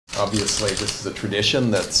Obviously, this is a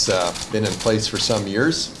tradition that's been in place for some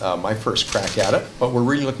years, my first crack at it, but we're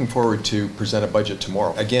really looking forward to present a budget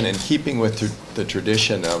tomorrow. Again, in keeping with the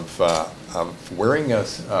tradition of wearing a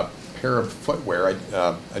pair of footwear,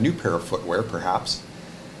 a new pair of footwear perhaps,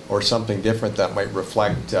 or something different that might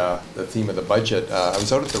reflect the theme of the budget. I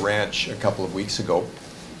was out at the ranch a couple of weeks ago,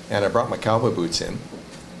 and I brought my cowboy boots in.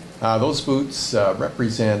 Those boots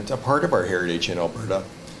represent a part of our heritage in Alberta,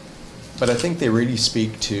 but I think they really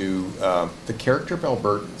speak to the character of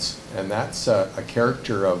Albertans, and that's a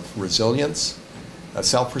character of resilience, a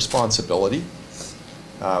self-responsibility,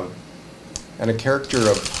 and a character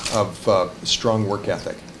of strong work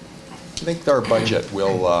ethic. I think our budget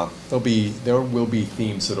will there will be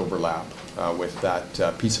themes that overlap with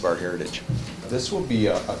that piece of our heritage. This will be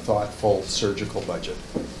a thoughtful, surgical budget.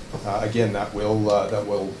 Again, that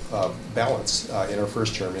will balance in our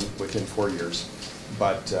first term within 4 years,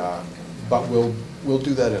 but we'll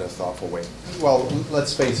do that in a thoughtful way. Well,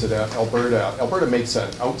 let's face it, Alberta makes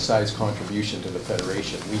an outsized contribution to the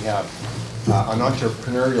Federation. We have an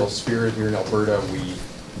entrepreneurial spirit here in Alberta.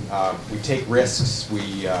 We take risks,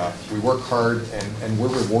 we work hard, and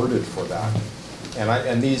we're rewarded for that.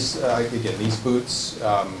 And these again, these boots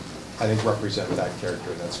I think represent that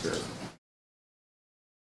character and that spirit.